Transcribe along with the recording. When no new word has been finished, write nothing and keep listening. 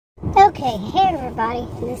Okay, hey everybody,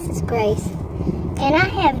 this is Grace, and I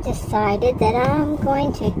have decided that I'm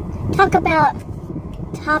going to talk about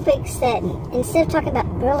topics that, instead of talking about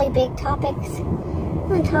really big topics, I'm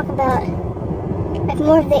going to talk about like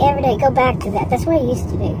more of the everyday, go back to that. That's what I used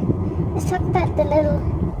to do. Let's talk about the little,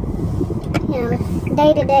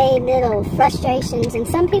 day-to-day little frustrations, and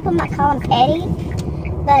some people might call them petty,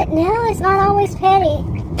 but no, it's not always petty.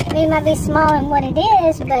 I mean, it might be small in what it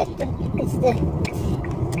is, but it's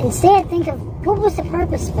instead, think of what was the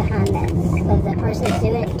purpose behind that. Whether the person's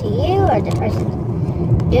doing it to you or the person's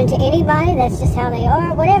doing it to anybody, that's just how they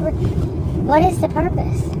are, whatever. What is the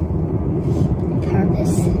purpose? The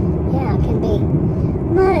purpose, yeah, can be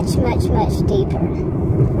much, much, much deeper.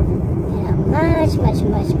 Much, much,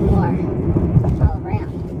 much more all around.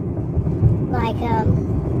 Like,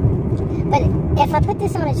 but if I put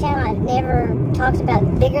this on a channel, I've never talked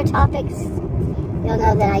about bigger topics. You'll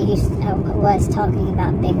know that I was talking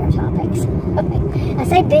about bigger topics. I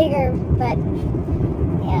say bigger, but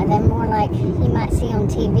yeah, they're more like you might see on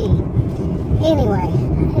TV. Anyway,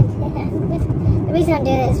 the reason I'm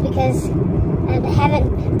doing it is because I'm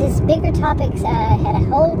having these bigger topics. I had a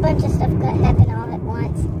whole bunch of stuff happen all at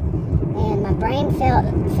once, and my brain felt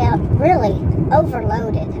really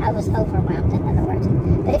overloaded. I was overwhelmed, in other words,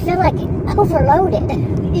 but it felt like overloaded.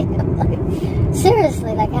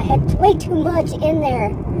 Seriously, like I had way too much in there,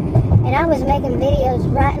 and I was making videos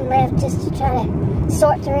right and left just to try to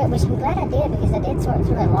sort through it, which I'm glad I did, because I did sort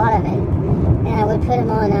through a lot of it, and I would put them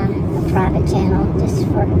on a private channel just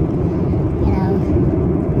for,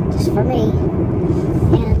 just for me.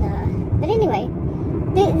 And but anyway,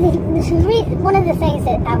 one of the things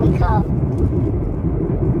that I would call,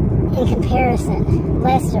 in comparison,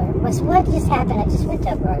 lesser, was what just happened. I just went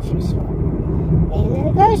to a grocery store. And in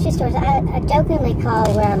the grocery stores, I jokingly call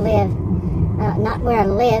where I live, not where I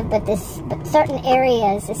live, but certain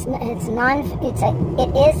areas. It is a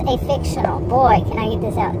fictional. Boy, can I get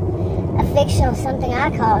this out? A fictional something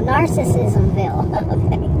I call Narcissismville.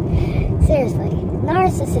 Okay, seriously,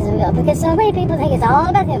 Narcissismville, because so many people think it's all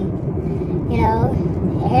about them.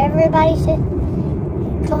 Everybody should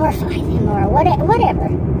glorify them or whatever. I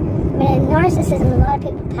mean, in narcissism, a lot of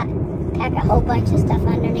people pack a whole bunch of stuff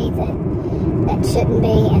underneath it that shouldn't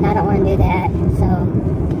be, and I don't want to do that. So,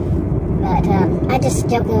 but I just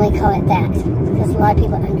jokingly call it that, because a lot of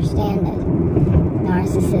people understand it.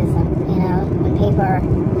 Narcissism, when people are,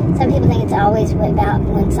 some people think it's always about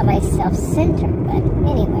when somebody's self-centered, but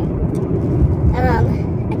anyway,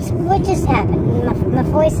 what just happened? My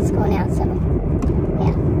voice is going out, so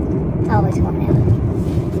yeah, it's always going out.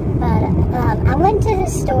 But I went to the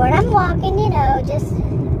store, and I'm walking, just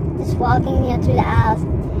walking, through the aisles.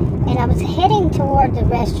 And I was heading toward the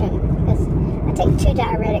restroom, because I take 2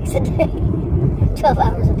 diuretics a day, 12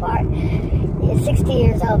 hours apart. 60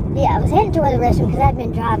 years old. Yeah, I was heading toward the restroom because I'd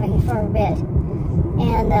been driving for a bit.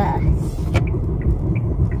 And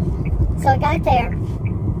so I got there.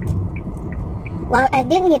 Well, I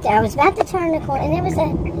didn't get there. I was about to turn the corner, and there was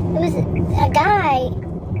a guy.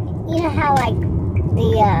 You know how like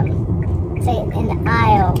say in the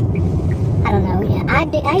aisle. I don't know.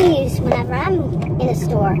 I use, whenever I'm in a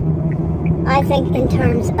store, I think in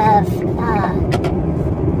terms of,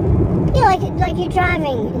 like your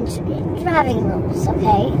driving rules,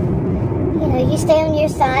 okay? You stay on your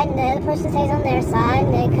side, and the other person stays on their side,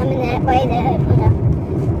 and they come in that way,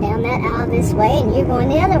 down that aisle this way, and you're going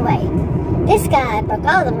the other way. This guy broke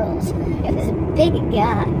all the rules. It was a big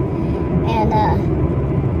guy, and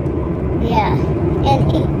yeah,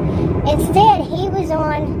 and instead he was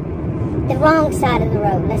on the wrong side of the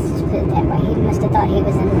road. Let's just put it that way. He must have thought he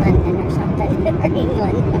was in London or something, or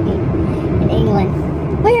England. I mean, in England,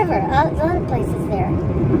 wherever. A lot of places there.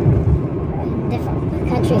 Different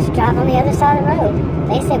countries drive on the other side of the road.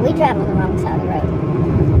 They say we drive on the wrong side of the road.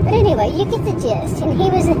 But anyway, you get the gist. And he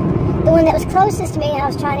was the one that was closest to me. I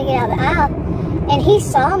was trying to get out of the aisle, and he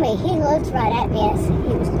saw me. He looked right at me as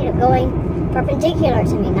he was, going perpendicular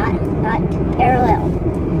to me, not parallel.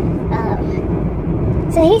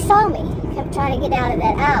 So he saw me trying to get out of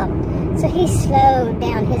that aisle. So he slowed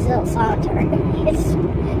down his little saunter. His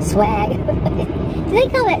swag. Do they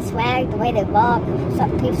call that swag, the way they walk?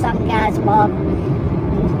 Some guys walk.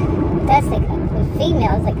 That's they call it. With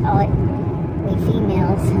females, they call it. With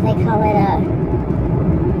females, they call it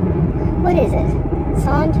what is it?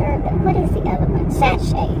 Saunter? What is the other one?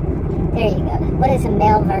 Sashaying. There you go. What is a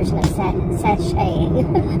male version of sashaying?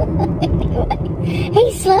 Anyway,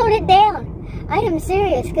 he slowed it down. I am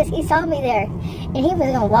serious, because he saw me there, and he was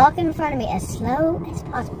going to walk in front of me as slow as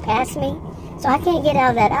possible, past me, so I can't get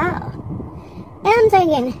out of that aisle. And I'm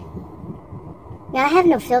thinking, now I have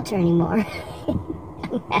no filter anymore.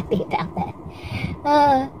 I'm happy about that.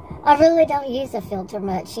 I really don't use a filter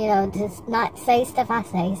much, you know, just not say stuff, I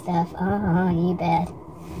say stuff. You bet.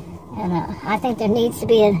 And I think there needs to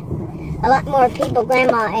be a lot more people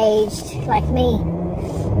grandma aged, like me,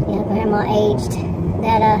 you know, grandma aged,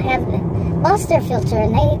 that have lost their filter,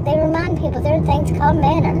 and they remind people there are things called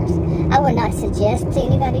manners. I would not suggest to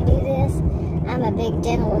anybody do this. I'm a big,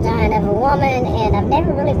 gentle giant of a woman, and I've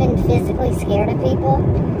never really been physically scared of people.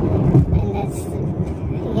 And that's,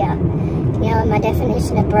 yeah. You know, my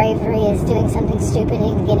definition of bravery is doing something stupid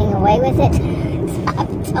and getting away with it. So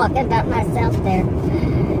I'm talking about myself there.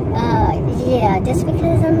 Yeah, just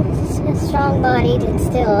because I'm strong-bodied and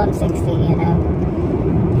still I'm 60, you know.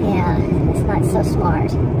 Yeah, it's not so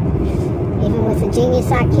smart. Even with a genius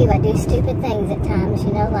IQ, I do stupid things at times,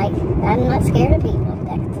 you know, like I'm not scared of people.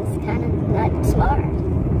 That's just kind of not smart.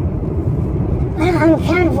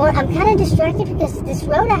 Well, I'm kind of distracted because this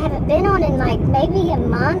road I haven't been on in like maybe a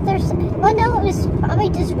month or so. Well, no, it was probably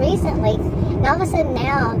just recently. And all of a sudden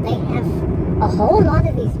now they have a whole lot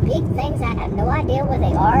of these big things. I have no idea where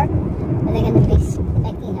they are. Are they going to be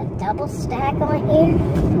making a double stack on here?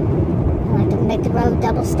 I like to make the road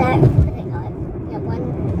double stack. What do they call it? You know, one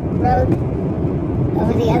road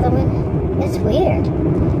over the other one. It's weird.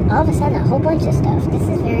 All of a sudden, a whole bunch of stuff. This is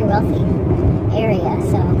a very wealthy area,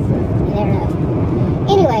 so you never know.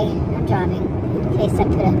 Anyway, I'm driving. In case I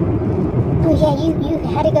put a... Oh yeah, you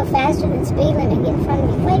had to go faster than speed limit to get in front of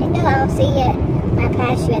me. Way to go, I'll see you. I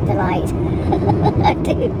pass you at the light.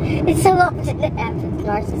 Dude, it's so often it happens.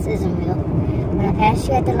 Narcissism will. When I pass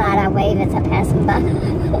you at the light, I wave as I pass them by.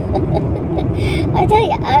 I tell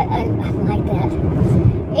you, I'm like that.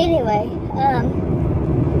 Anyway,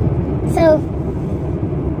 so,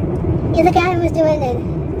 yeah, the guy was doing the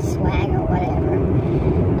swag or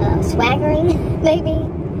whatever. Swaggering, maybe?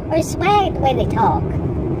 Or swag the way they talk.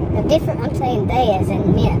 They're different, I'm saying they as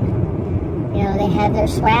in men. You know, they have their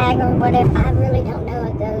swag or whatever. I really don't know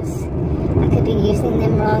what those... I could be using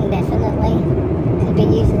them wrong, definitely. Could be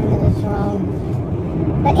using those wrong.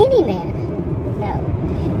 But any man, no.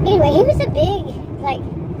 Anyway, he was a big, like,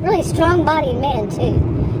 really strong-bodied man, too.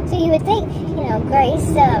 So you would think, you know,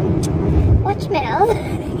 Grace, watch your mouth.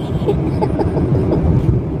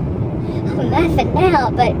 I'm laughing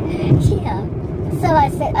now, but, yeah. So I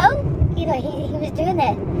said, oh, you know, he was doing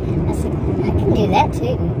that. I said, I can do that,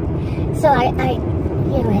 too. So I,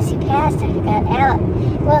 you know, as he passed, I got out.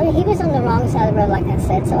 Well, he was on the wrong side of the road, like I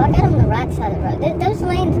said, so I got on the right side of the road. Those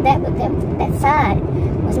lanes, that side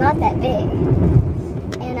was not that big.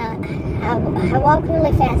 And I walk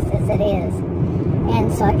really fast as it is.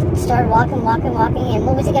 And so I started walking, and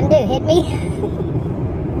what was he going to do, hit me?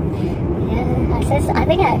 Yeah, I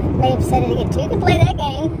think I may have said it again, too. You can play that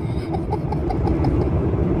game.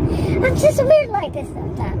 I'm just weird like this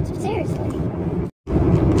sometimes, seriously.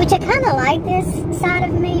 Which I kind of like this side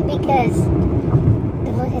of me because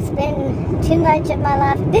it's been too much of my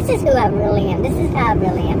life. This is who I really am. This is how I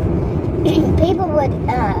really am. People would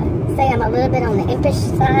say I'm a little bit on the impish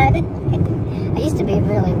side. I used to be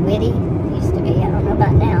really witty. Used to be. I don't know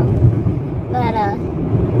about now.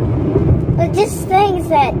 But just things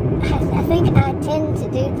that I think I tend to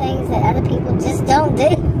do things that other people just don't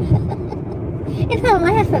do. And I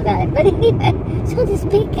laugh about it. But anyway, so this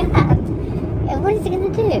big guy. And what is he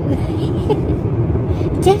going to do?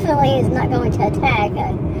 Definitely is not going to attack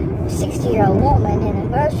a 60-year-old woman in a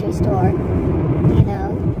grocery store. You know.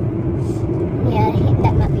 Yeah,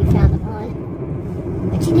 that might be frowned upon.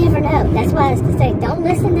 But you never know. That's why I was to say, don't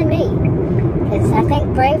listen to me. Because I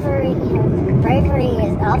think bravery, you know, bravery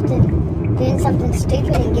is often doing something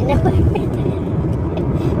stupid and getting away with it.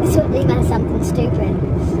 This would be my something stupid.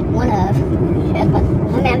 One of. I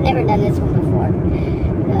mean, I've never done this one before.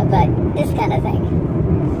 But this kind of thing.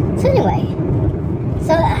 So anyway,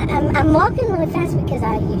 so I'm walking really fast because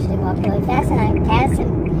I usually walk really fast, and I pass him,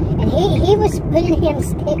 and he was putting him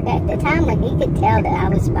at the time when he could tell that I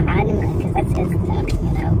was behind him because that's his stuff,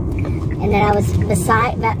 you know, and that I was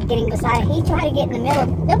getting beside. He tried to get in the middle.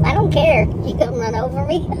 Nope, I don't care. You go run over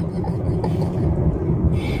me.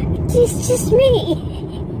 It's just me.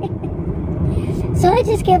 So I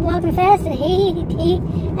just kept walking fast, and he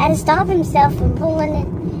had to stop himself from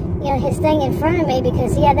pulling, you know, his thing in front of me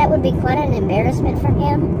because, yeah, that would be quite an embarrassment for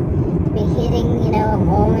him to be hitting, you know, a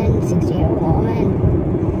woman, 60-year-old woman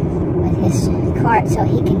with his cart so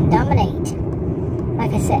he can dominate.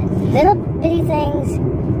 Like I said, little bitty things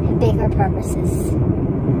have bigger purposes.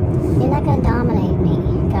 You're not going to dominate me.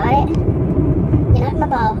 Got it? You're not my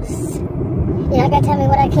boss. You're not going to tell me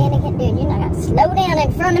what I can and can't do. You're not going to slow down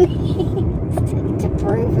in front of me to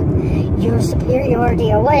prove your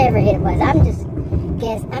superiority or whatever it was. I'm just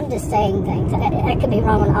guess, I'm just saying things. I could be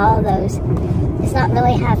wrong on all of those. It's not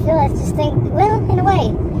really how I feel. I just think, well, in a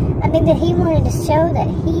way, I think that he wanted to show that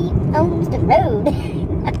he owns the road.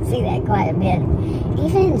 I see that quite a bit.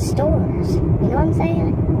 Even in stores. You know what I'm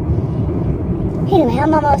saying? Anyway,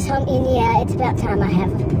 I'm almost home, and yeah, it's about time I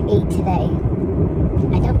have eat today.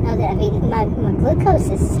 I don't know that I've eaten. My glucose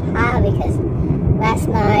is high because last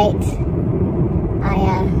night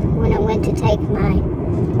when I went to take my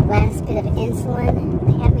last bit of insulin,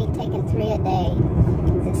 they have me taking 3 a day.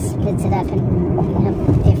 It splits it up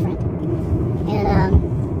and different. And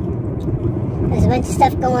there's a bunch of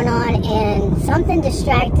stuff going on, and something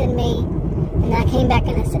distracted me. And I came back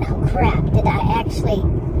and I said, "Oh crap! Did I actually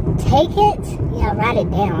take it? Yeah, write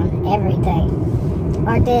it down, everything,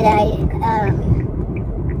 or did I?"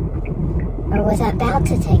 Or was I about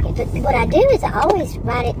to take it? But what I do is I always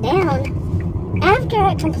write it down after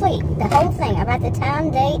I complete the whole thing. I write the time,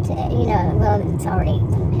 date, well, it's already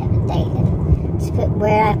going to have a date. And just put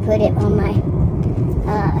where I put it on my,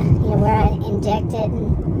 where I inject it.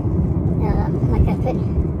 And, like I put,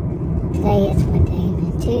 today is what day?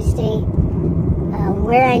 Tuesday.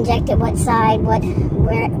 Where I inject it, what side, where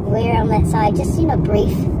on that side. Just,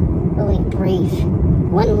 brief, really brief.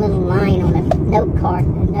 One little line on a note card, a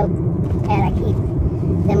notepad I keep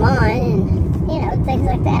them on, and, things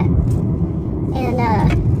like that. And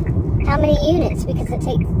how many units, because I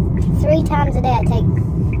take 3 times a day, I take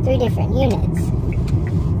 3 different units,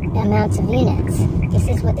 amounts of units. This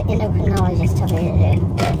is what the endocrinologist told me to do.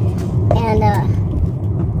 And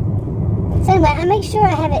so anyway, I make sure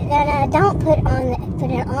I have it, and I don't put it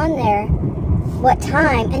on there what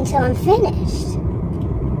time until I'm finished.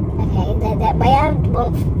 Okay, that way I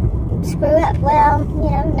won't screw up. Well,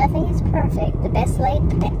 nothing is perfect. The best laid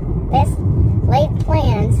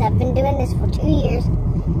plans. I've been doing this for 2 years.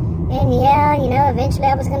 And yeah, eventually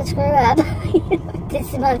I was going to screw up.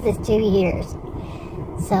 This month is 2 years.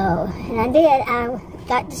 So, and I did. I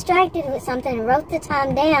got distracted with something and wrote the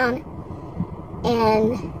time down.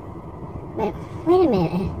 And wait a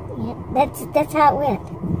minute. Yeah, that's how it went.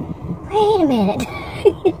 Wait a minute.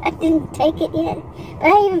 I didn't take it yet. But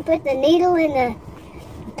I even put the needle in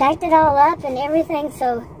packed it all up and everything,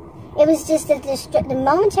 so it was just the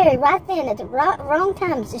momentary right then at the wrong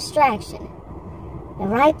time's distraction.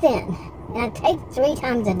 And right then. And I take 3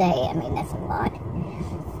 times a day. I mean, that's a lot.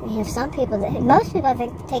 You have some people most people I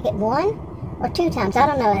think take it 1 or 2 times. I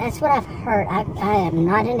don't know. That's what I've heard. I am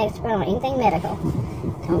not an expert on anything medical.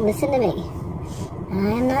 Don't listen to me.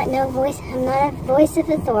 I am not I'm not a voice of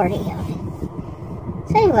authority.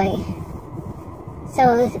 So anyway,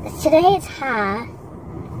 so today it's high.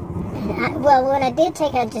 Well, when I did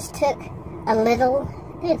take it, I just took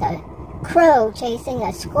there's a crow chasing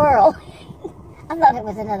a squirrel. I thought it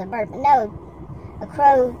was another bird, but no, a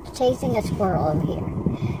crow chasing a squirrel over here.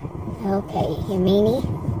 Okay, you meanie.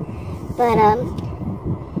 But,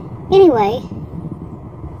 anyway,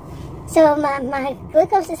 so my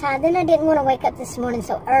glucose is high. Then I didn't want to wake up this morning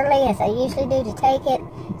so early as I usually do to take it.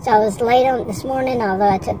 So I was late on it this morning, although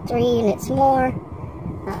I took 3 units more.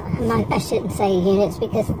 I shouldn't say units,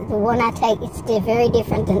 because the one I take is very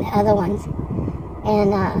different than the other ones,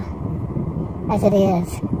 and as it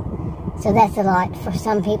is. So that's a lot. For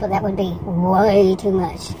some people that would be way too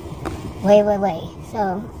much. Way.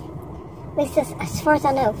 So at least as far as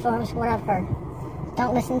I know, for what I've heard.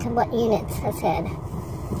 Don't listen to what units I said.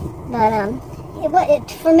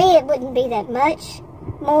 But for me it wouldn't be that much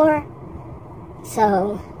more.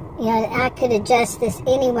 So I could adjust this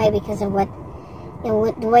anyway because of what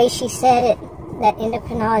the way she said it. That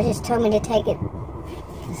endocrinologist told me to take it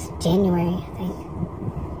this January, I think.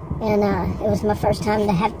 And it was my first time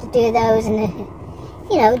to have to do those, and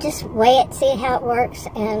just weigh it, see how it works,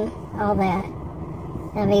 and all that.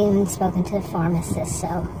 I've even spoken to the pharmacist,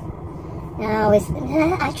 so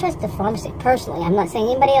I trust the pharmacist personally. I'm not saying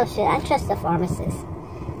anybody else should. I trust the pharmacist.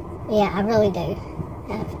 Yeah, I really do.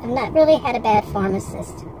 I've not really had a bad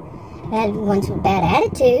pharmacist. I had ones with bad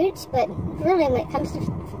attitudes, but really when it comes to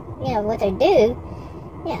what they do,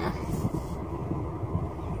 yeah.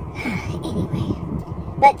 Anyway.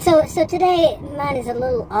 But so today mine is a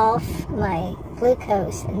little off, my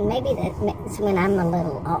glucose, and maybe that's when I'm a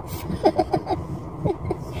little off.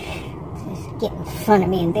 Just get in front of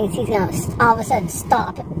me and thinks he's gonna all of a sudden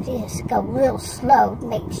stop and just go real slow to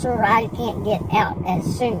make sure I can't get out as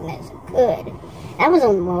soon as I could. I was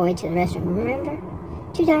on my way to the restroom, remember?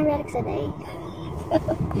 2 diuretics a day.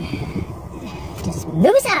 Just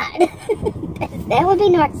move aside. That would be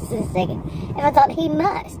narcissistic. And I thought he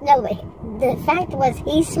must. No, but the fact was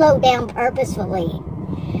he slowed down purposefully.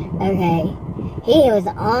 Okay. He was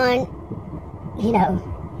on,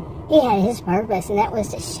 He had his purpose, and that was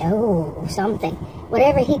to show something.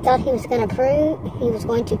 Whatever he thought he was going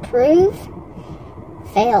to prove,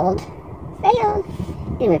 failed.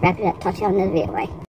 Anyway, wrap it up. Talk to y'all in another video. Bye.